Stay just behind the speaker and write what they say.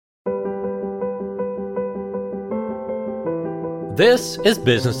This is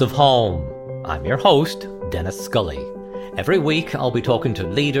Business of Home. I'm your host, Dennis Scully. Every week, I'll be talking to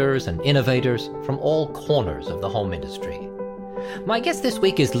leaders and innovators from all corners of the home industry. My guest this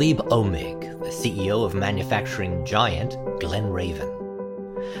week is Lieb Omig, the CEO of manufacturing giant Glenraven.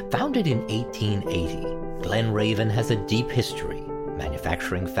 Founded in 1880, Glenraven has a deep history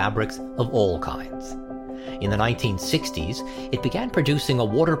manufacturing fabrics of all kinds. In the 1960s, it began producing a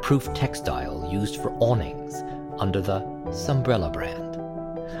waterproof textile used for awnings under the Sunbrella brand.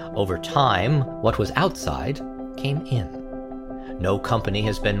 Over time, what was outside came in. No company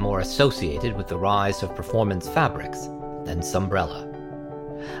has been more associated with the rise of performance fabrics than Sunbrella.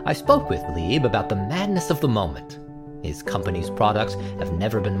 I spoke with Lieb about the madness of the moment. His company's products have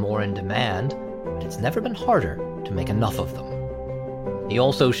never been more in demand, but it's never been harder to make enough of them. He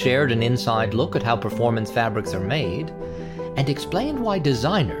also shared an inside look at how performance fabrics are made and explained why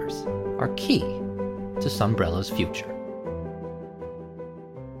designers are key to Sunbrella's future.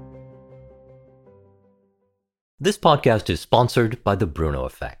 This podcast is sponsored by The Bruno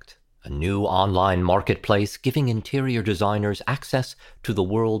Effect, a new online marketplace giving interior designers access to the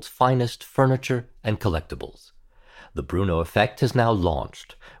world's finest furniture and collectibles. The Bruno Effect has now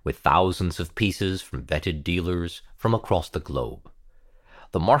launched, with thousands of pieces from vetted dealers from across the globe.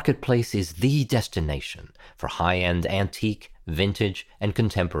 The marketplace is the destination for high-end antique, vintage, and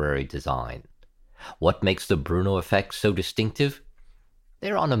contemporary design. What makes the Bruno Effect so distinctive?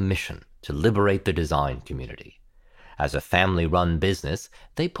 They're on a mission to liberate the design community. As a family-run business,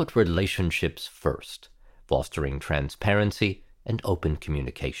 they put relationships first, fostering transparency and open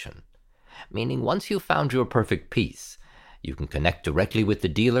communication. Meaning once you've found your perfect piece, you can connect directly with the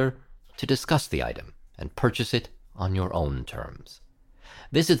dealer to discuss the item and purchase it on your own terms.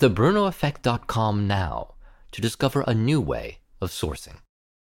 Visit thebrunoeffect.com now to discover a new way of sourcing.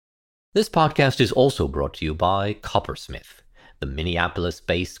 This podcast is also brought to you by Coppersmith, the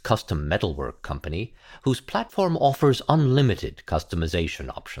Minneapolis-based custom metalwork company whose platform offers unlimited customization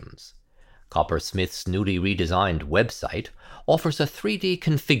options. Coppersmith's newly redesigned website offers a 3D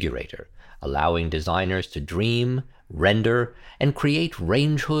configurator, allowing designers to dream, render, and create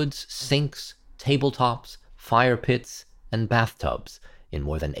range hoods, sinks, tabletops, fire pits, and bathtubs in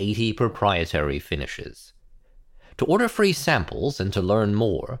more than 80 proprietary finishes. To order free samples and to learn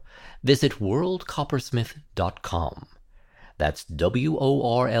more, visit worldcoppersmith.com. That's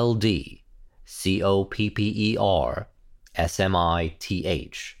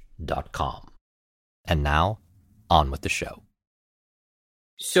WORLDCOPPERSMITH.com. And now, on with the show.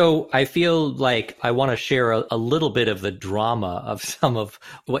 So I feel like I want to share a little bit of the drama of some of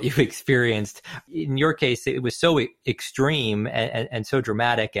what you've experienced. In your case, it was so extreme and so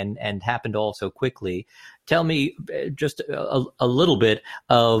dramatic and happened all so quickly. Tell me just a little bit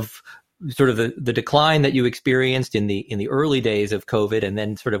of sort of the decline that you experienced in the early days of COVID, and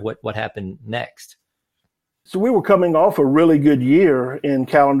then sort of what happened next. So we were coming off a really good year in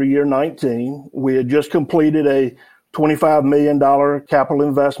calendar year 19. We had just completed a $25 million capital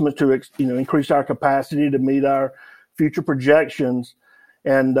investment to increase our capacity to meet our future projections.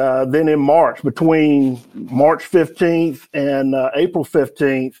 And then in March, between March 15th and April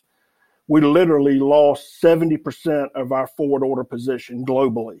 15th, we literally lost 70% of our forward order position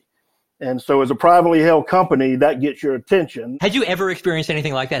globally. And so as a privately held company, that gets your attention. Had you ever experienced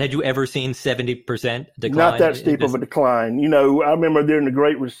anything like that? Had you ever seen 70% decline? Not that steep of a decline. You know, I remember during the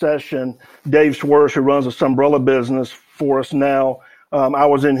Great Recession, Dave Swersh, who runs a Sunbrella business for us now, I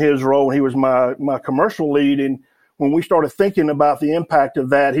was in his role, and he was my commercial lead. And when we started thinking about the impact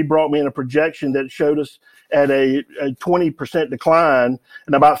of that, he brought me in a projection that showed us at a 20% decline,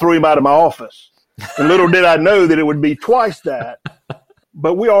 and about threw him out of my office. And little did I know that it would be twice that.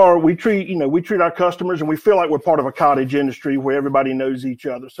 But we treat our customers, and we feel like we're part of a cottage industry where everybody knows each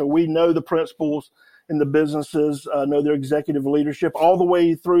other. So we know the principals in the businesses, know their executive leadership all the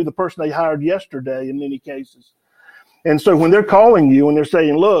way through the person they hired yesterday in many cases. And so when they're calling you and they're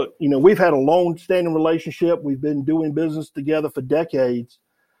saying, look, we've had a long-standing relationship. We've been doing business together for decades,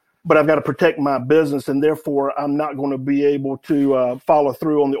 but I've got to protect my business, and therefore I'm not going to be able to follow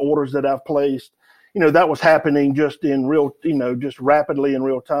through on the orders that I've placed. That was happening just just rapidly in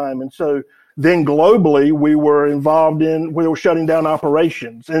real time. And so then globally, we were shutting down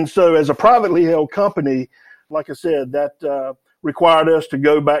operations. And so as a privately held company, like I said, that required us to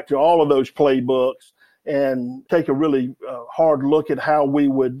go back to all of those playbooks and take a really hard look at how we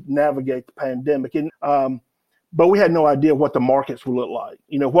would navigate the pandemic. And, but we had no idea what the markets would look like.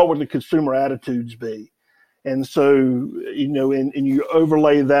 What would the consumer attitudes be? And so, and you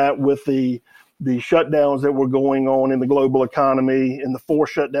overlay that with the the shutdowns that were going on in the global economy and the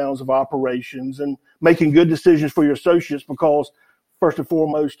forced shutdowns of operations, and making good decisions for your associates, because first and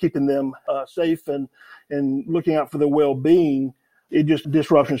foremost, keeping them safe and looking out for their well-being,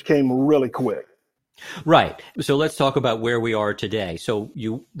 disruptions came really quick. Right. So let's talk about where we are today. So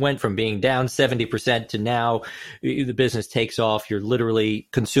you went from being down 70% to now the business takes off. You're literally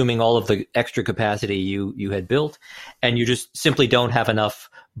consuming all of the extra capacity you had built, and you just simply don't have enough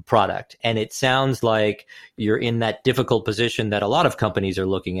product. And it sounds like you're in that difficult position that a lot of companies are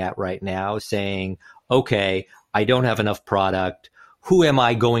looking at right now, saying, okay, I don't have enough product. Who am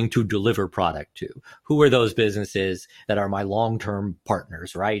I going to deliver product to? Who are those businesses that are my long-term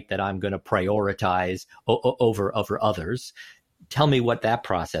partners, right? That I'm going to prioritize over others. Tell me what that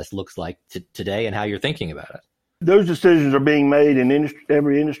process looks like today and how you're thinking about it. Those decisions are being made in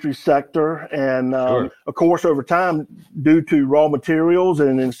every industry sector. And Sure. Of course, over time, due to raw materials,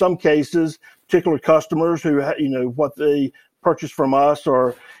 and in some cases, particular customers who, what they purchase from us,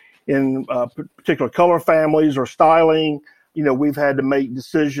 or in particular color families or styling, we've had to make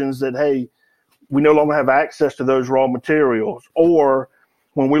decisions that, hey, we no longer have access to those raw materials. Or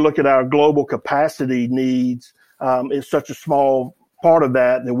when we look at our global capacity needs, it's such a small part of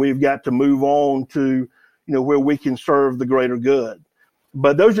that we've got to move on to, where we can serve the greater good.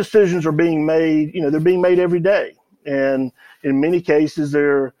 But those decisions are being made, they're being made every day. And in many cases,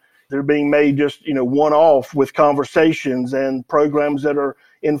 they're being made just, one-off with conversations and programs that are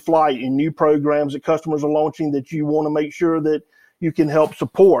in flight, and new programs that customers are launching that you want to make sure that you can help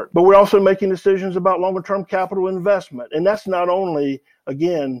support. But we're also making decisions about longer-term capital investment. And that's not only,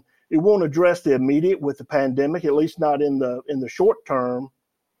 again, it won't address the immediate with the pandemic, at least not in the short term.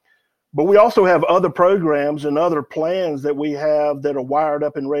 But we also have other programs and other plans that we have that are wired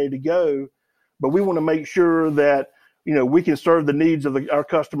up and ready to go. But we want to make sure that, we can serve the needs of our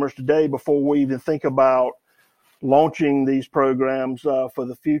customers today before we even think about launching these programs for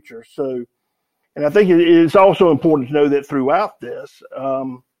the future. So, and I think it's also important to know that throughout this,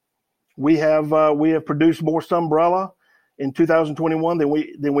 we have produced more Sunbrella in 2021 than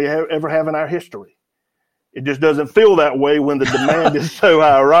we ever have in our history. It just doesn't feel that way when the demand is so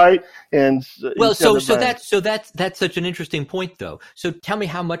high, right? And well, so that's such an interesting point, though. So tell me,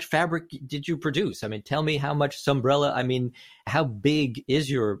 how much fabric did you produce? I mean, tell me how much Sunbrella. I mean, how big is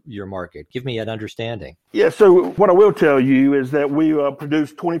your market? Give me an understanding. Yeah. So what I will tell you is that we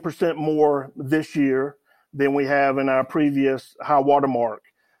produced 20% more this year than we have in our previous high water mark,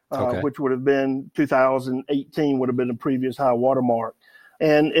 which would have been 2018 would have been the previous high water mark.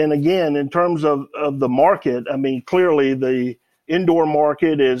 And again, in terms of the market, I mean, clearly the indoor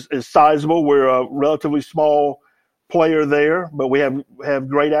market is sizable. We're a relatively small player there, but we have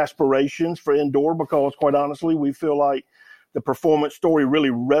great aspirations for indoor, because quite honestly, we feel like the performance story really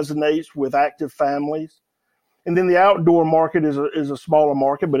resonates with active families. And then the outdoor market is a smaller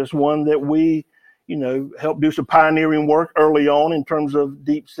market, but it's one that we, help do some pioneering work early on in terms of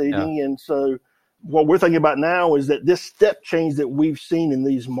deep seating. Yeah. And so what we're thinking about now is that this step change that we've seen in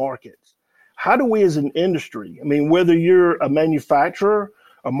these markets, how do we as an industry, I mean, whether you're a manufacturer,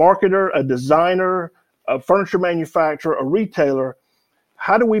 a marketer, a designer, a furniture manufacturer, a retailer,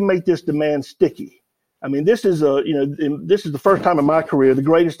 how do we make this demand sticky? I mean, this is the first time in my career, the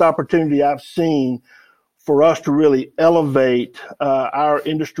greatest opportunity I've seen for us to really elevate our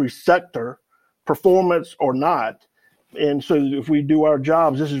industry sector, performance or not. And so if we do our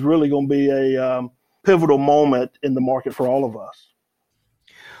jobs, this is really going to be a pivotal moment in the market for all of us.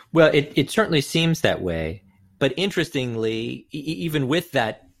 Well, it certainly seems that way. But interestingly, even with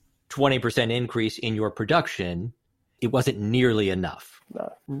that 20% increase in your production, it wasn't nearly enough, no.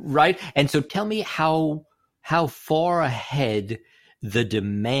 Right? And so tell me how far ahead the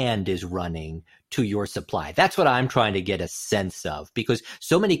demand is running to your supply. That's what I'm trying to get a sense of, because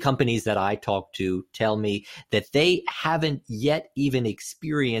so many companies that I talk to tell me that they haven't yet even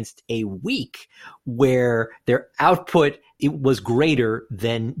experienced a week where their output was greater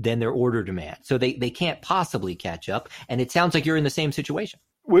than their order demand. So they can't possibly catch up. And it sounds like you're in the same situation.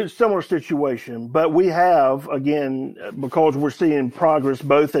 We're in a similar situation, but we have, again, because we're seeing progress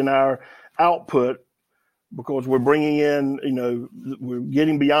both in our output, because we're bringing in, we're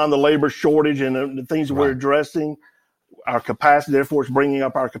getting beyond the labor shortage and the things that we're addressing, our capacity, therefore it's bringing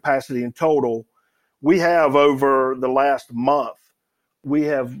up our capacity in total. We have, over the last month, we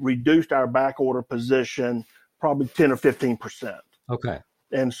have reduced our back order position probably 10 or 15%. Okay.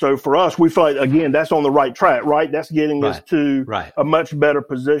 And so for us, we feel like, again, that's on the right track, right? That's getting us to a much better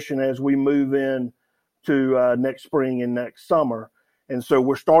position as we move in to next spring and next summer. And so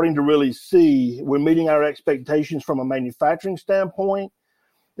we're starting to really see, we're meeting our expectations from a manufacturing standpoint.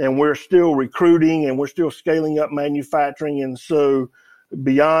 and we're still recruiting and we're still scaling up manufacturing. And so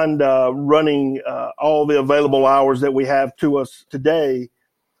beyond running all the available hours that we have to us today,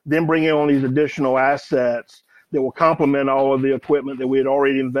 then bringing on these additional assets that will complement all of the equipment that we had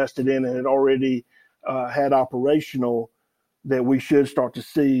already invested in and had already had operational, that we should start to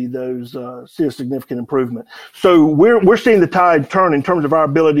see see a significant improvement. So we're seeing the tide turn in terms of our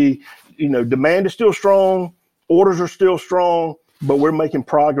ability. Demand is still strong, orders are still strong, but we're making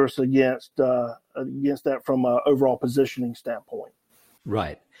progress against that from an overall positioning standpoint.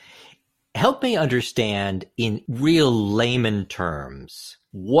 Right. Help me understand in real layman terms,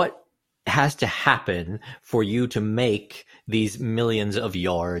 what has to happen for you to make these millions of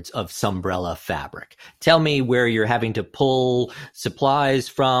yards of Sunbrella fabric? Tell me where you're having to pull supplies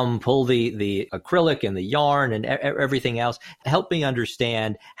from, pull the acrylic and the yarn and everything else. Help me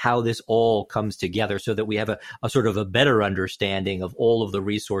understand how this all comes together so that we have a sort of a better understanding of all of the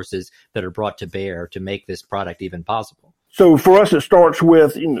resources that are brought to bear to make this product even possible. So for us, it starts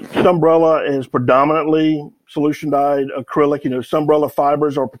with, Sunbrella is predominantly solution dyed acrylic. Sunbrella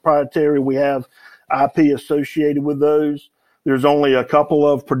fibers are proprietary. We have IP associated with those. There's only a couple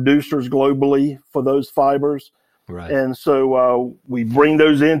of producers globally for those fibers. Right. And so we bring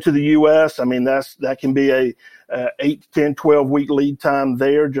those into the U.S. I mean, that can be a 8, 10, 12-week lead time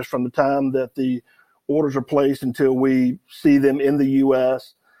there, just from the time that the orders are placed until we see them in the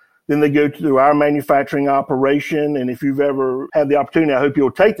U.S. Then they go through our manufacturing operation. And if you've ever had the opportunity, I hope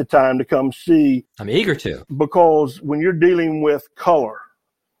you'll take the time to come see. I'm eager to. Because when you're dealing with color,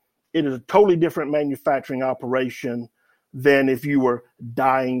 it is a totally different manufacturing operation than if you were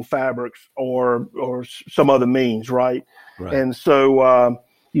dyeing fabrics or some other means, right? And so,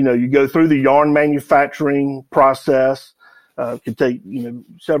 you go through the yarn manufacturing process. It could take,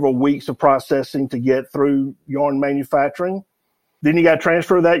 several weeks of processing to get through yarn manufacturing. Then you got to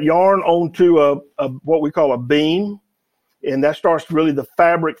transfer that yarn onto a what we call a beam, and that starts really the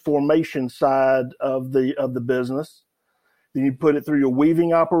fabric formation side of the business. Then you put it through your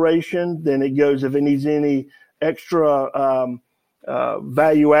weaving operation. Then it goes, if it needs any extra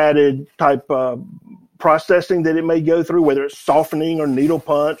value-added type processing that it may go through, whether it's softening or needle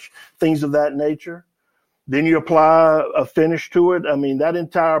punch, things of that nature. Then you apply a finish to it. I mean, that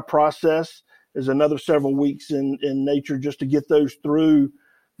entire process is another several weeks in nature just to get those through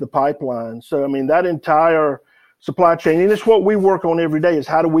the pipeline. So, I mean, that entire supply chain, and it's what we work on every day, is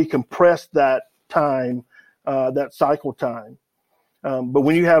how do we compress that time, that cycle time. But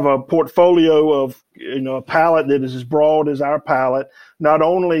when you have a portfolio of, a palette that is as broad as our palette, not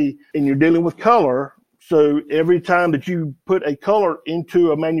only, and you're dealing with color, so every time that you put a color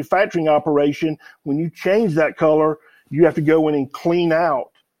into a manufacturing operation, when you change that color, you have to go in and clean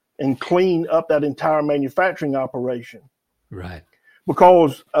up that entire manufacturing operation. Right.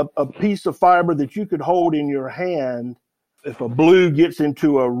 Because a piece of fiber that you could hold in your hand, if a blue gets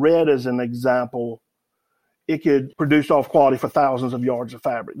into a red, as an example, it could produce off quality for thousands of yards of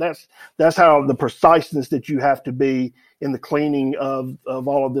fabric. That's how the preciseness that you have to be in the cleaning of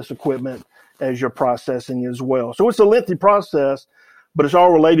all of this equipment as you're processing as well. So it's a lengthy process, but it's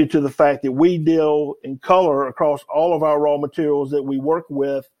all related to the fact that we deal in color across all of our raw materials that we work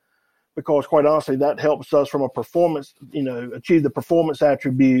with, because quite honestly, that helps us from a performance, achieve the performance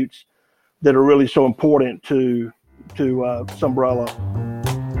attributes that are really so important to Sunbrella.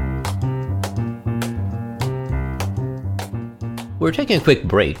 We're taking a quick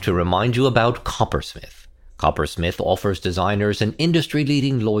break to remind you about Coppersmith. Coppersmith offers designers an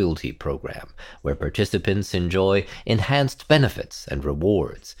industry-leading loyalty program where participants enjoy enhanced benefits and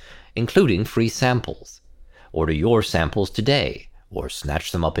rewards, including free samples. Order your samples today, or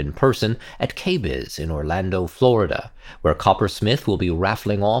snatch them up in person at KBIS in Orlando, Florida, where Coppersmith will be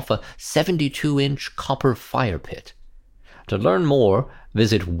raffling off a 72-inch copper fire pit. To learn more,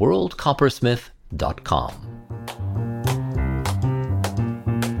 visit worldcoppersmith.com.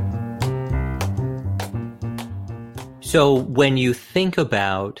 So when you think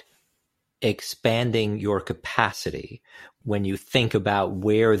about expanding your capacity, when you think about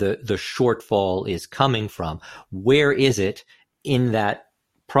where the shortfall is coming from, where is it in that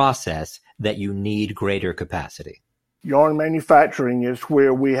process that you need greater capacity? Yarn manufacturing is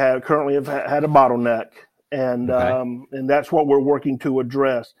where we currently have had a bottleneck, and that's what we're working to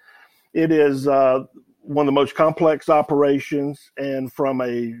address. It is one of the most complex operations, and from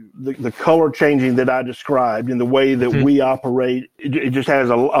the color changing that I described and the way that we operate, it just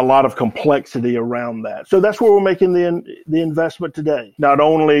has a lot of complexity around that. So that's where we're making the investment today. Not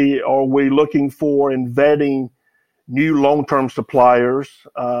only are we looking for and vetting new long-term suppliers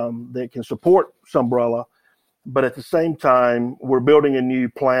that can support Sunbrella, But at the same time, we're building a new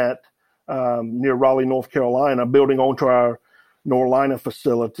plant near Raleigh, North Carolina, building onto our Norlina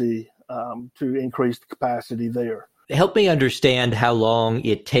facility to increase the capacity there. Help me understand how long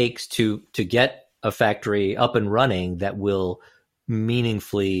it takes to get a factory up and running that will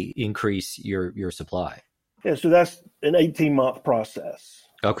meaningfully increase your supply. Yeah, so that's an 18-month process.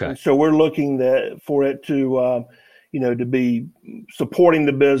 Okay. And so we're looking for it to, to be supporting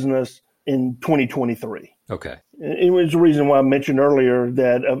the business in 2023. Okay. And it was the reason why I mentioned earlier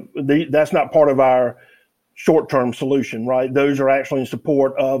that that's not part of our short-term solution, right? Those are actually in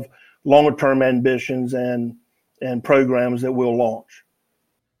support of longer-term ambitions and programs that we'll launch.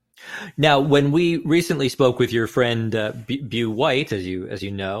 Now, when we recently spoke with your friend Bu White, as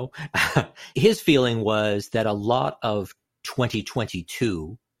you know, his feeling was that a lot of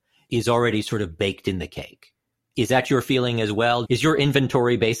 2022 is already sort of baked in the cake. Is that your feeling as well? Is your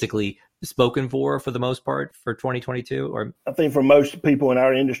inventory basically spoken for the most part for 2022? Or I think for most people in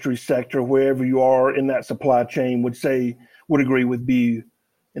our industry sector, wherever you are in that supply chain, would agree with Bu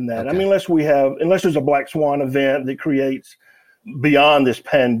in that. Okay. I mean, unless there's a black swan event that creates beyond this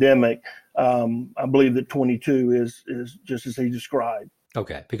pandemic, I believe that 22 is just as he described.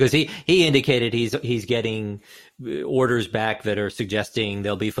 Okay, because he indicated he's getting orders back that are suggesting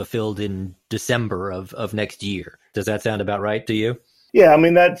they'll be fulfilled in December of next year. Does that sound about right to you? Yeah, I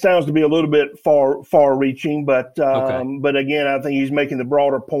mean, that sounds to be a little bit far reaching, but but again, I think he's making the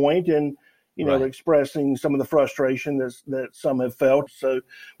broader point and right. Expressing some of the frustration that some have felt. So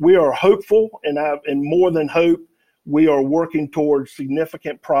we are hopeful, and more than hope, we are working towards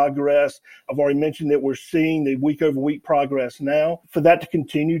significant progress. I've already mentioned that we're seeing the week-over-week progress now. For that to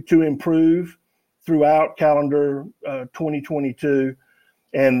continue to improve throughout calendar 2022.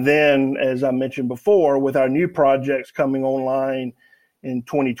 And then, as I mentioned before, with our new projects coming online in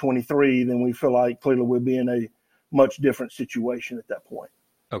 2023, then we feel like clearly we'll be in a much different situation at that point.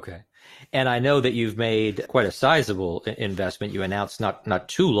 Okay. And I know that you've made quite a sizable investment. You announced not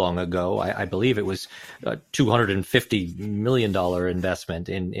too long ago, I believe it was a $250 million investment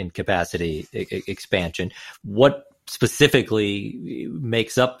in capacity expansion. What specifically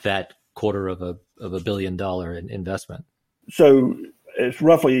makes up that $250 million investment? So it's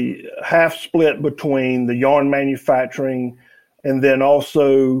roughly half split between the yarn manufacturing and then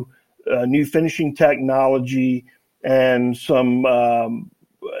also new finishing technology and some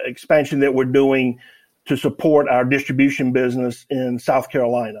expansion that we're doing to support our distribution business in South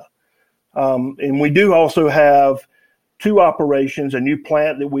Carolina. And we do also have two operations, a new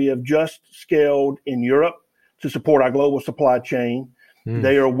plant that we have just scaled in Europe to support our global supply chain.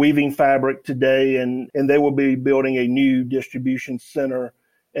 They are weaving fabric today, and they will be building a new distribution center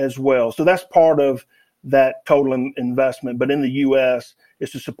as well. So that's part of that total investment. But in the U.S.,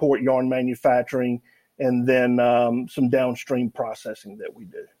 it's to support yarn manufacturing and then some downstream processing that we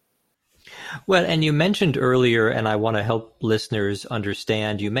do. Well, and you mentioned earlier, and I want to help listeners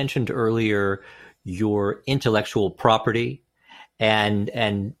understand, you mentioned earlier your intellectual property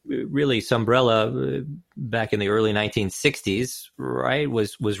and really Sunbrella back in the early 1960s, right,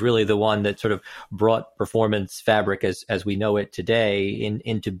 was really the one that sort of brought performance fabric as we know it today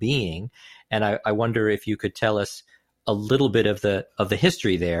into being. And I wonder if you could tell us a little bit of the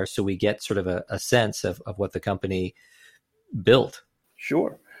history there so we get sort of a sense of what the company built.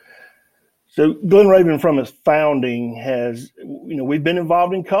 Sure. So Glen Raven from its founding has, we've been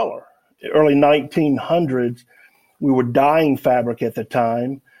involved in color. Early 1900s, we were dyeing fabric at the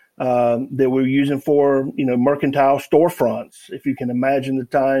time that we were using for, mercantile storefronts. If you can imagine the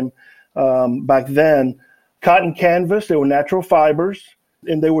time back then, cotton canvas, they were natural fibers,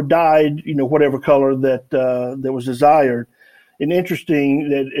 and they were dyed, whatever color that was desired. And interesting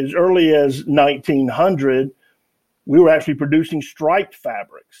that as early as 1900, we were actually producing striped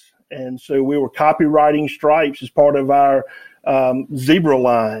fabrics. And so we were copywriting stripes as part of our zebra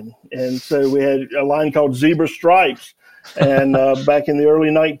line. And so we had a line called Zebra Stripes and back in the early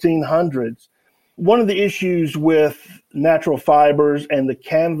 1900s. One of the issues with natural fibers and the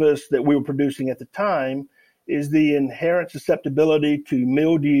canvas that we were producing at the time is the inherent susceptibility to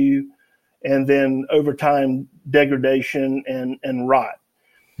mildew and then over time degradation and rot.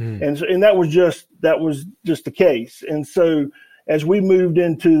 And that was just the case. And so as we moved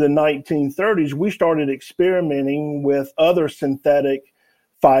into the 1930s, we started experimenting with other synthetic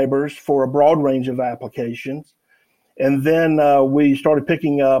fibers for a broad range of applications. And then we started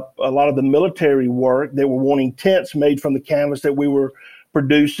picking up a lot of the military work. They were wanting tents made from the canvas that we were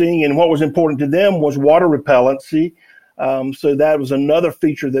producing. And what was important to them was water repellency. So that was another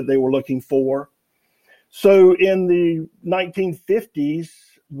feature that they were looking for. So in the 1950s,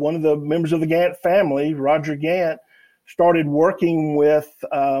 one of the members of the Gantt family, Roger Gantt, started working with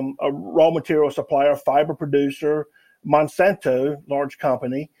a raw material supplier, fiber producer, Monsanto, large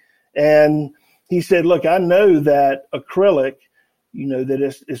company. And he said, look, I know that acrylic,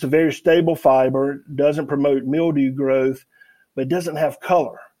 that it's a very stable fiber, doesn't promote mildew growth, but doesn't have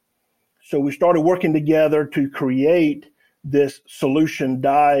color. So we started working together to create this solution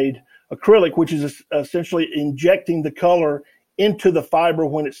dyed acrylic, which is essentially injecting the color into the fiber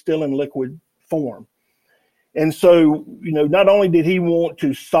when it's still in liquid form. And so, not only did he want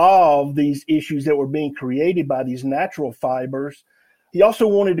to solve these issues that were being created by these natural fibers, he also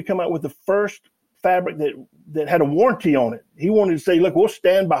wanted to come out with the first fabric that had a warranty on it. He wanted to say, look, we'll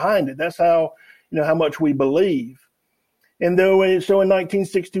stand behind it. That's how much we believe. And so in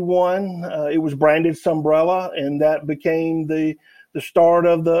 1961, it was branded Sunbrella, and that became the start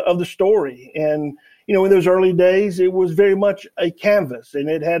of the story. And in those early days, it was very much a canvas, and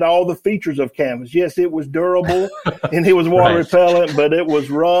it had all the features of canvas. Yes, it was durable and it was water repellent, but it was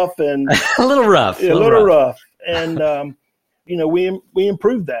rough and a little rough. A little rough. And we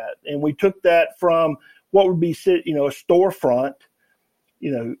improved that, and we took that from what would be a storefront,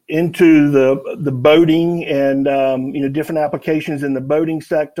 into the boating and different applications in the boating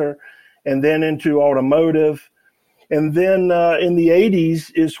sector, and then into automotive. And then in the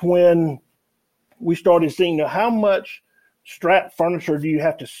 80s is when we started seeing how much strap furniture do you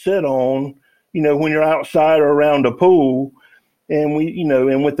have to sit on, when you're outside or around a pool. And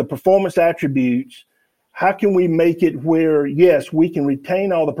and with the performance attributes, how can we make it where, yes, we can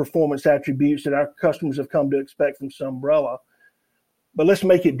retain all the performance attributes that our customers have come to expect from Sunbrella, but let's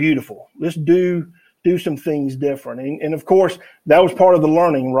make it beautiful. Let's do some things different. And of course, that was part of the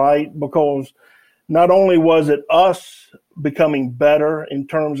learning, right? Because not only was it us becoming better in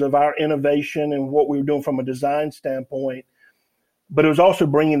terms of our innovation and what we were doing from a design standpoint, but it was also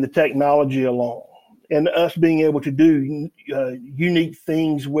bringing the technology along and us being able to do unique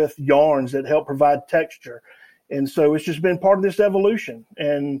things with yarns that help provide texture. And so it's just been part of this evolution.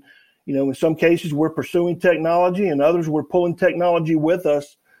 And, in some cases we're pursuing technology, and others we're pulling technology with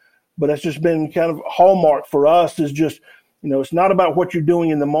us. But that's just been kind of hallmark for us, is just, it's not about what you're doing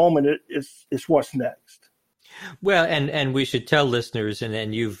in the moment. It's what's next. Well, and we should tell listeners,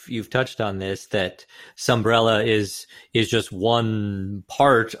 and you've touched on this, that Sunbrella is just one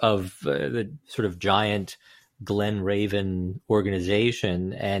part of the sort of giant Glen Raven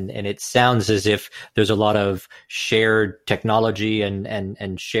organization, and it sounds as if there's a lot of shared technology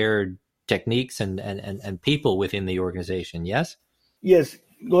and shared techniques and people within the organization. Yes? Yes.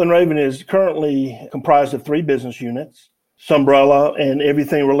 Glen Raven is currently comprised of 3 business units: Sunbrella and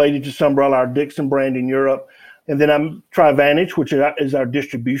everything related to Sunbrella, our Dixon brand in Europe. And then I'm Trivantage, which is our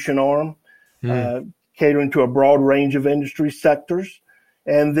distribution arm, catering to a broad range of industry sectors.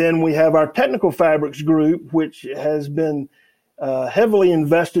 And then we have our Technical Fabrics group, which has been heavily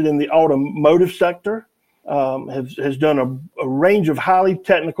invested in the automotive sector, has done a range of highly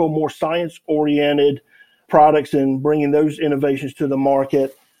technical, more science-oriented products and bringing those innovations to the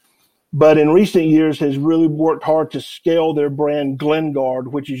market. But in recent years has really worked hard to scale their brand GlenGuard,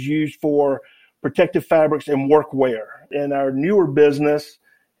 which is used for protective fabrics and workwear. And our newer business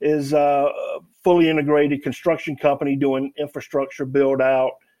is a fully integrated construction company doing infrastructure build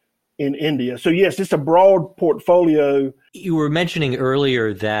out in India. So yes, it's a broad portfolio. You were mentioning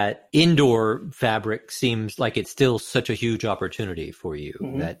earlier that indoor fabric seems like it's still such a huge opportunity for you.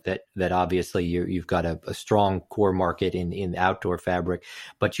 Mm-hmm. That obviously you've got a strong core market in outdoor fabric,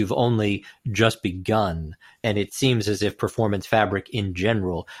 but you've only just begun. And it seems as if performance fabric in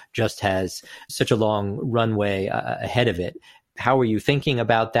general just has such a long runway ahead of it. How are you thinking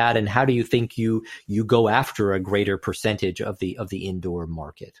about that, and how do you think you go after a greater percentage of the indoor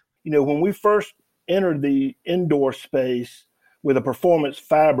market? When we first entered the indoor space with a performance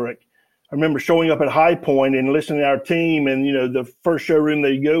fabric, I remember showing up at High Point and listening to our team, and the first showroom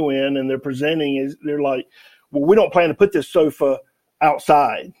they go in and they're presenting they're like, well, we don't plan to put this sofa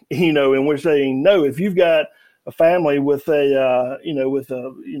outside, and we're saying, no, if you've got a family with this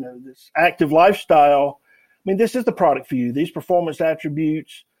active lifestyle, I mean, this is the product for you. These performance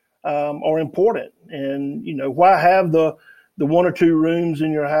attributes are important. And, why have the 1 or 2 rooms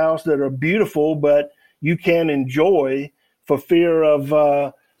in your house that are beautiful, but you can't enjoy for fear of,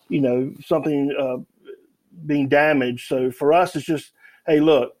 something being damaged. So for us, it's just, hey,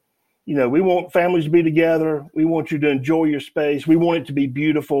 look, we want families to be together. We want you to enjoy your space. We want it to be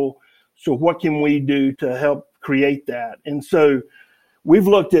beautiful. So what can we do to help create that? And so we've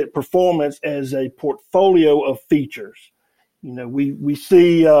looked at performance as a portfolio of features. We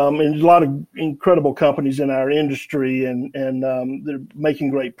see and a lot of incredible companies in our industry, and they're making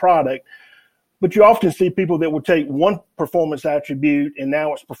great product. But you often see people that will take one performance attribute and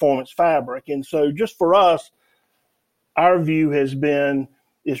now it's performance fabric. And so just for us, our view has been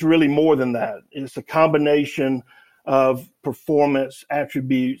it's really more than that. It's a combination of performance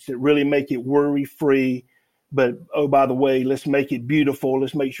attributes that really make it worry-free. But, oh, by the way, let's make it beautiful.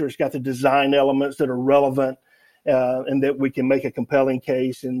 Let's make sure it's got the design elements that are relevant and that we can make a compelling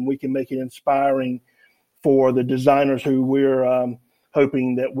case and we can make it inspiring for the designers who we're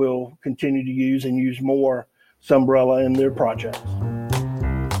hoping that will continue to use and use more Sunbrella in their projects.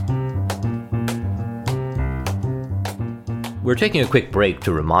 We're taking a quick break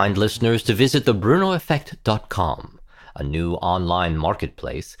to remind listeners to visit thebrunoeffect.com, a new online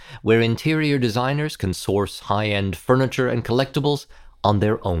marketplace where interior designers can source high-end furniture and collectibles on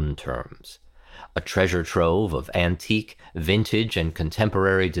their own terms. A treasure trove of antique, vintage, and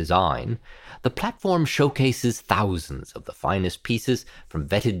contemporary design, the platform showcases thousands of the finest pieces from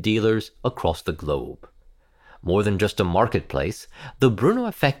vetted dealers across the globe. More than just a marketplace, the Bruno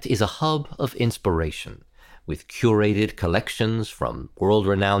Effect is a hub of inspiration, with curated collections from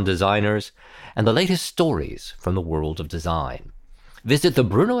world-renowned designers and the latest stories from the world of design. Visit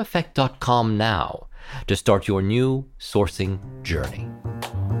thebrunoeffect.com now to start your new sourcing journey.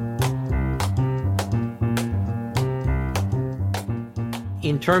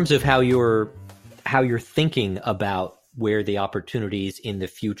 In terms of how you're thinking about where the opportunities in the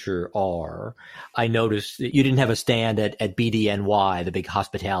future are, I noticed that you didn't have a stand at BDNY, the big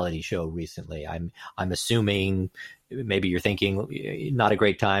hospitality show recently. I'm assuming maybe you're thinking not a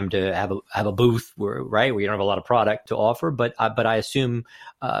great time to have a booth where you don't have a lot of product to offer, but I assume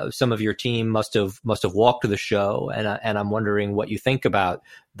some of your team must have walked to the show, and I'm wondering what you think about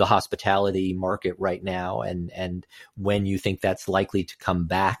the hospitality market right now, and when you think that's likely to come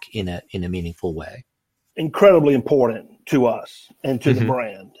back in a meaningful way. Incredibly important to us and to the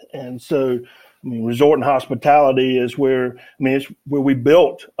brand. And so, resort and hospitality is it's where we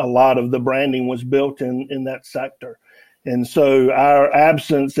built a lot of the branding was built in that sector. And so our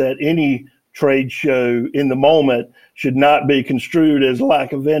absence at any trade show in the moment should not be construed as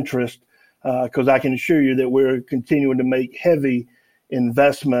lack of interest, because I can assure you that we're continuing to make heavy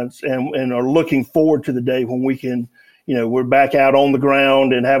investments and are looking forward to the day when we can, we're back out on the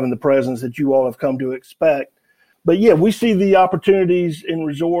ground and having the presence that you all have come to expect. But yeah, we see the opportunities in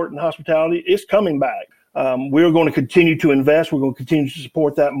resort and hospitality. It's coming back. We're going to continue to invest. We're going to continue to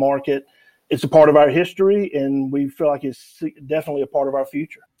support that market. It's a part of our history, and we feel like it's definitely a part of our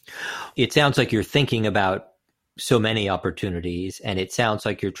future. It sounds like you're thinking about so many opportunities, and it sounds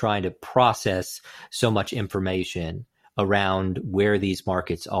like you're trying to process so much information around where these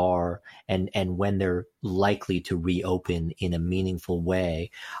markets are and when they're likely to reopen in a meaningful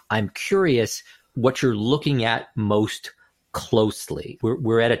way. I'm curious what you're looking at most closely.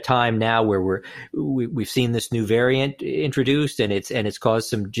 We're at a time now where we've seen this new variant introduced, and it's caused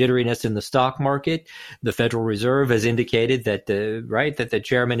some jitteriness in the stock market. The Federal Reserve has indicated that the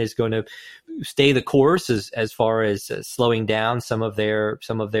chairman is going to stay the course as far as slowing down some of their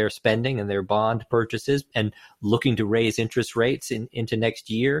spending and their bond purchases and looking to raise interest rates into next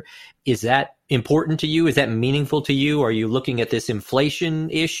year. Is that important to you? Is that meaningful to you? Are you looking at this inflation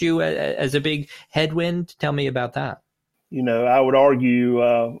issue as a big headwind? Tell me about that. I would argue,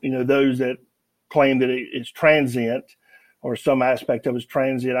 those that claim that it's transient or some aspect of it's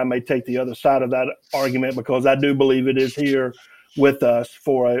transient, I may take the other side of that argument, because I do believe it is here with us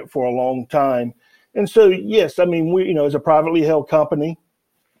for a long time. And so, yes, we, as a privately held company,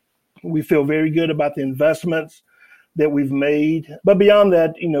 we feel very good about the investments that we've made. But beyond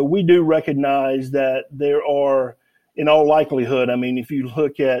that, we do recognize that there are, in all likelihood, if you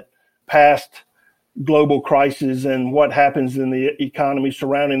look at past global crisis and what happens in the economy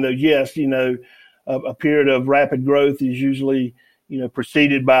surrounding those, yes, a period of rapid growth is usually,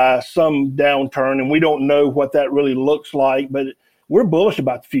 preceded by some downturn, and we don't know what that really looks like, but we're bullish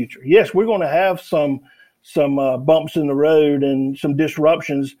about the future. Yes, we're going to have some bumps in the road and some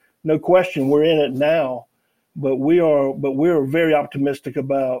disruptions. No question, we're in it now, but we're very optimistic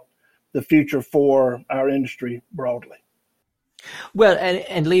about the future for our industry broadly. Well,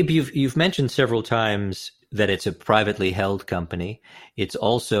 and Lieb, you've mentioned several times that it's a privately held company. It's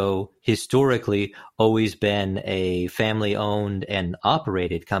also historically always been a family-owned and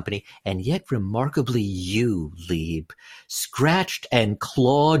operated company, and yet remarkably you, Lieb, scratched and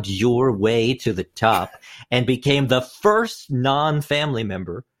clawed your way to the top and became the first non-family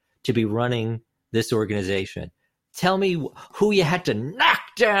member to be running this organization. Tell me who you had to knock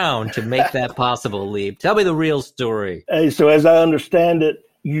down to make that possible, Lee. Tell me the real story. Hey, so as I understand it,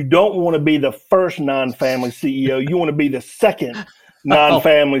 you don't want to be the first non-family CEO. You want to be the second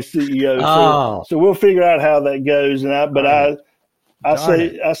non-family CEO. So we'll figure out how that goes. And I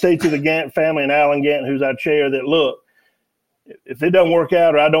say to the Gant family and Alan Gant, who's our chair, that look, if it doesn't work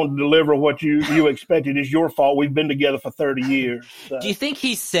out or I don't deliver what you expected, it's your fault. We've been together for 30 years. So. Do you think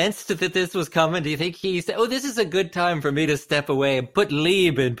he sensed that this was coming? Do you think he said, this is a good time for me to step away and put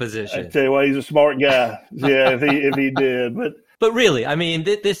Lieb in position? I tell you what, he's a smart guy. Yeah, if he did. But really, I mean,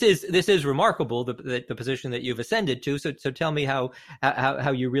 this is remarkable, the position that you've ascended to. So tell me how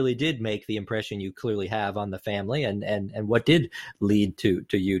you really did make the impression you clearly have on the family, and what did lead to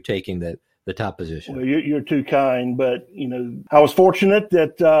you taking the top position. Well, you're too kind, but I was fortunate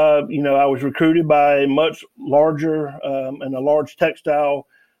that I was recruited by a much larger and a large textile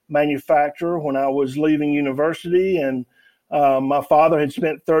manufacturer when I was leaving university, and my father had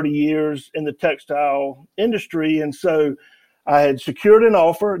spent 30 years in the textile industry, and so I had secured an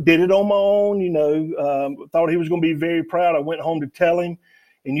offer, did it on my own. Thought he was going to be very proud. I went home to tell him.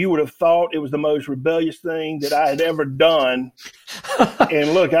 And you would have thought it was the most rebellious thing that I had ever done.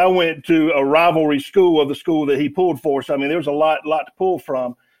 And look, I went to a rivalry school of the school that he pulled for. So, I mean, there was a lot to pull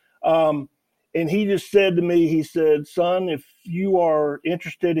from. And he just said to me, he said, son, if you are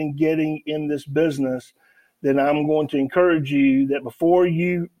interested in getting in this business, then I'm going to encourage you that before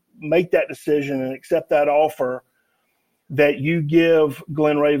you make that decision and accept that offer, that you give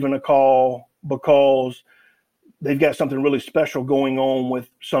Glen Raven a call, because they've got something really special going on with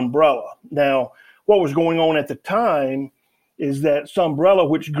Sunbrella. Now, what was going on at the time is that Sunbrella,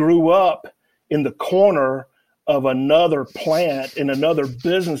 which grew up in the corner of another plant in another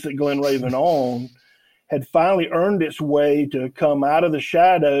business that Glen Raven owned, had finally earned its way to come out of the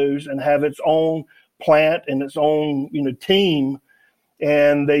shadows and have its own plant and its own team.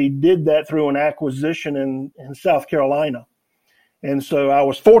 And they did that through an acquisition in South Carolina. And so I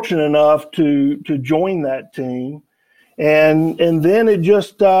was fortunate enough to join that team. And then it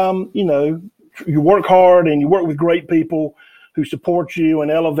just, you work hard and you work with great people who support you and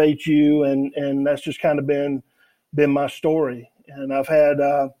elevate you. And that's just kind of been my story. And I've had,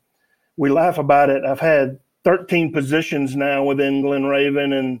 we laugh about it, I've had 13 positions now within Glen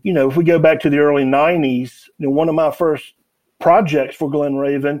Raven. And, if we go back to the early 90s, one of my first projects for Glen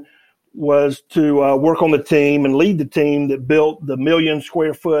Raven was to work on the team and lead the team that built the 1 million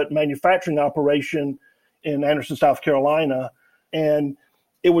square foot manufacturing operation in Anderson, South Carolina. And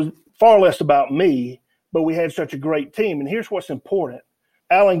it was far less about me, but we had such a great team. And here's what's important.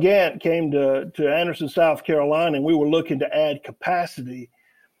 Alan Gant came to Anderson, South Carolina, and we were looking to add capacity.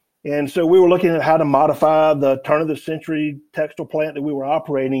 And so we were looking at how to modify the turn of the century textile plant that we were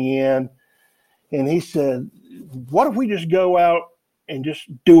operating in. And he said, what if we just go out and just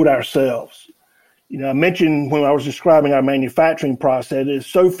do it ourselves? I mentioned when I was describing our manufacturing process, it's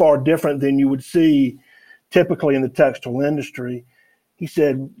so far different than you would see typically in the textile industry. He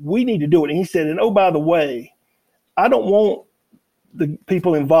said, we need to do it. And he said, and oh, by the way, I don't want the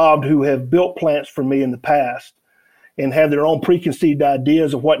people involved who have built plants for me in the past and have their own preconceived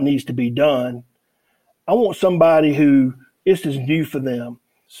ideas of what needs to be done. I want somebody who this is new for them.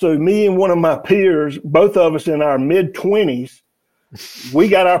 So me and one of my peers, both of us in our mid-20s, we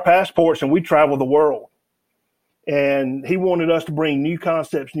got our passports and we traveled the world. And he wanted us to bring new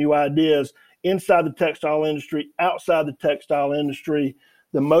concepts, new ideas inside the textile industry, outside the textile industry.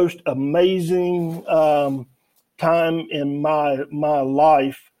 The most amazing time in my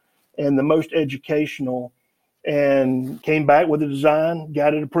life and the most educational, and came back with a design,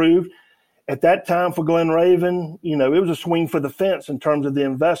 got it approved. At that time for Glen Raven, it was a swing for the fence in terms of the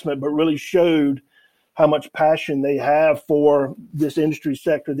investment, but really showed how much passion they have for this industry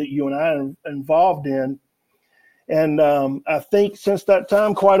sector that you and I are involved in. And I think since that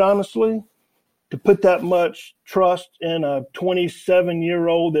time, quite honestly, to put that much trust in a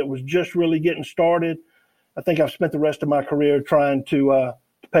 27-year-old that was just really getting started, I think I've spent the rest of my career trying to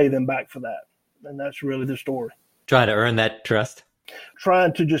pay them back for that. And that's really the story. Trying to earn that trust?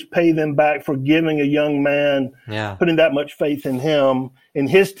 Trying to just pay them back for giving a young man, putting that much faith in him and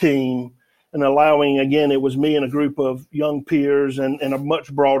his team, and allowing, again, it was me and a group of young peers and a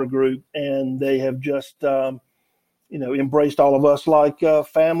much broader group. And they have just, embraced all of us like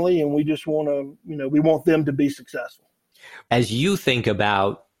family. And we just want to, we want them to be successful. As you think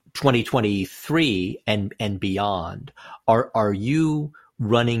about 2023 and beyond, are you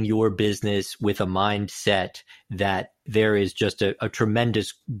running your business with a mindset that there is just a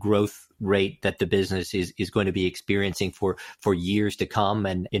tremendous growth rate that the business is going to be experiencing for years to come,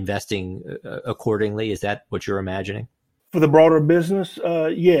 and investing accordingly? Is that what you're imagining? For the broader business,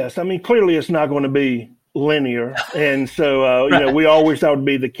 yes. I mean, clearly it's not going to be linear. And so, Right. we always thought it would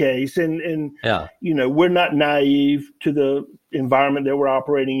be the case. And Yeah. we're not naive to the environment that we're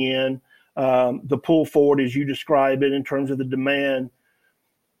operating in. The pull forward, as you describe it, in terms of the demand.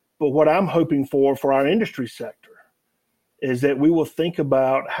 But what I'm hoping for our industry sector is that we will think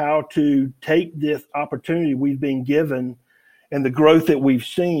about how to take this opportunity we've been given and the growth that we've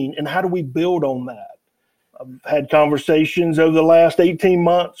seen, and how do we build on that? I've had conversations over the last 18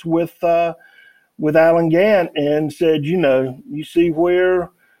 months with Alan Gant, and said, you see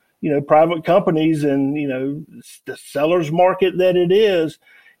where, private companies and, the seller's market that it is.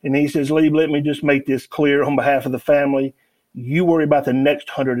 And he says, Lee, let me just make this clear on behalf of the family. You worry about the next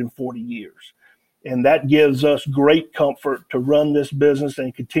 140 years. And that gives us great comfort to run this business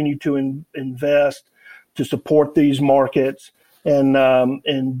and continue to invest, to support these markets, and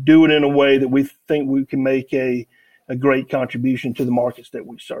do it in a way that we think we can make a great contribution to the markets that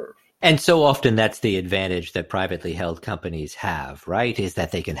we serve. And so often that's the advantage that privately held companies have, right? Is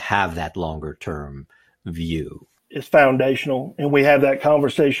that they can have that longer term view. It's foundational. And we have that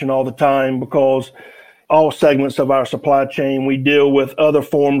conversation all the time, because all segments of our supply chain, we deal with other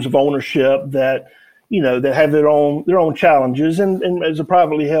forms of ownership that, that have their own challenges. And as a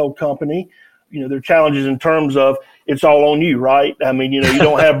privately held company, there are challenges in terms of it's all on you, right? I mean, you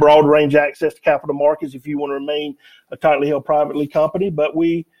don't have broad range access to capital markets if you want to remain a tightly held privately company, but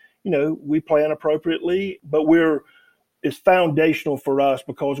we plan appropriately. But it's foundational for us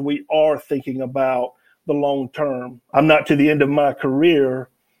because we are thinking about the long term. I'm not to the end of my career,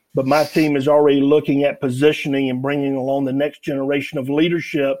 but my team is already looking at positioning and bringing along the next generation of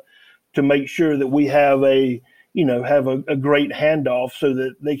leadership to make sure that we have a great handoff so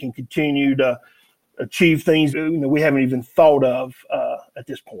that they can continue to achieve things we haven't even thought of at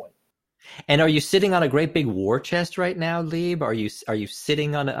this point. And are you sitting on a great big war chest right now, Lieb? Are you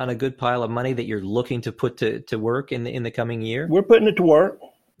sitting on a good pile of money that you're looking to put to work in the coming year? We're putting it to work.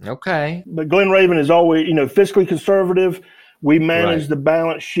 Okay. But Glen Raven is always, fiscally conservative. We manage Right. the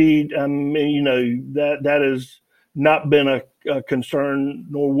balance sheet. That has not been a concern,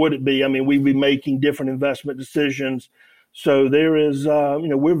 nor would it be. I mean, we'd be making different investment decisions. So there is,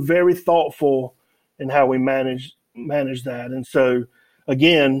 we're very thoughtful in how we manage that. And so,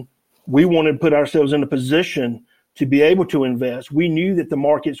 again, we wanted to put ourselves in a position to be able to invest. We knew that the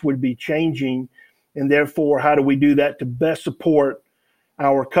markets would be changing, and therefore, how do we do that to best support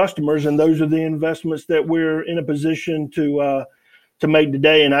our customers? And those are the investments that we're in a position to make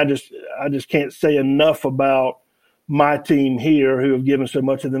today. And I just can't say enough about my team here, who have given so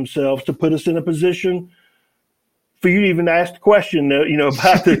much of themselves to put us in a position for you to even ask the question,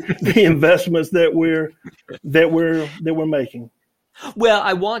 about the investments that we're making. Well,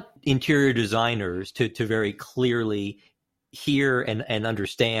 I want interior designers to very clearly hear and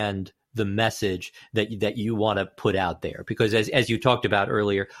understand the message that you want to put out there, because as you talked about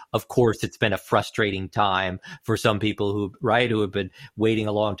earlier, of course, it's been a frustrating time for some people who have been waiting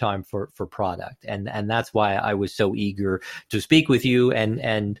a long time for product, and that's why I was so eager to speak with you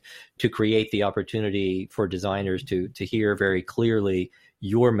and to create the opportunity for designers to hear very clearly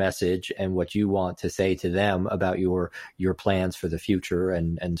your message and what you want to say to them about your plans for the future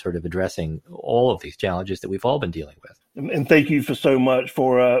and sort of addressing all of these challenges that we've all been dealing with. And thank you so much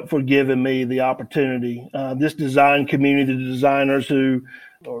for giving me the opportunity. This design community, the designers who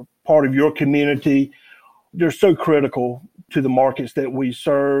are part of your community, they're so critical to the markets that we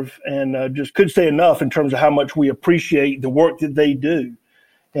serve, and just couldn't say enough in terms of how much we appreciate the work that they do.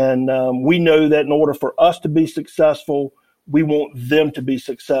 And we know that in order for us to be successful, we want them to be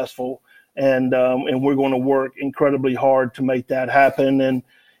successful, and we're going to work incredibly hard to make that happen.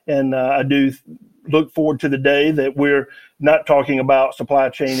 And I do look forward to the day that we're not talking about supply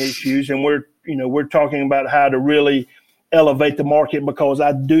chain issues, and we're talking about how to really elevate the market, because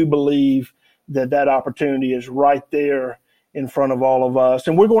I do believe that opportunity is right there in front of all of us,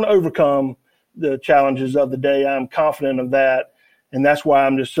 and we're going to overcome the challenges of the day. I'm confident of that. And that's why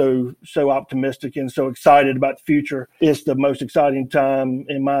I'm just so optimistic and so excited about the future. It's the most exciting time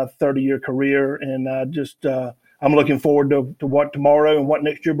in my 30-year career. And I'm looking forward to what tomorrow and what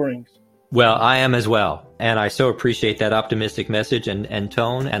next year brings. Well, I am as well. And I so appreciate that optimistic message and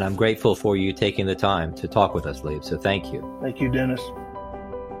tone. And I'm grateful for you taking the time to talk with us, Lieb. So thank you. Thank you, Dennis.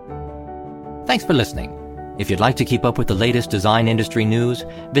 Thanks for listening. If you'd like to keep up with the latest design industry news,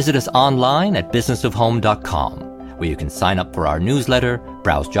 visit us online at businessofhome.com. where you can sign up for our newsletter,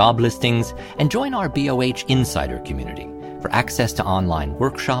 browse job listings, and join our BOH Insider community for access to online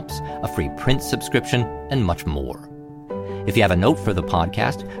workshops, a free print subscription, and much more. If you have a note for the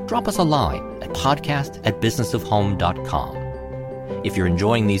podcast, drop us a line at podcast@businessofhome.com. If you're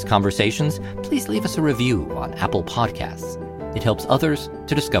enjoying these conversations, please leave us a review on Apple Podcasts. It helps others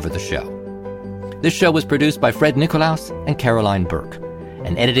to discover the show. This show was produced by Fred Nicolaus and Caroline Burke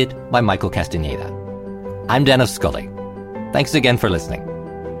and edited by Michael Castaneda. I'm Dennis Scully. Thanks again for listening,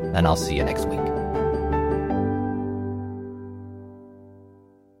 and I'll see you next week.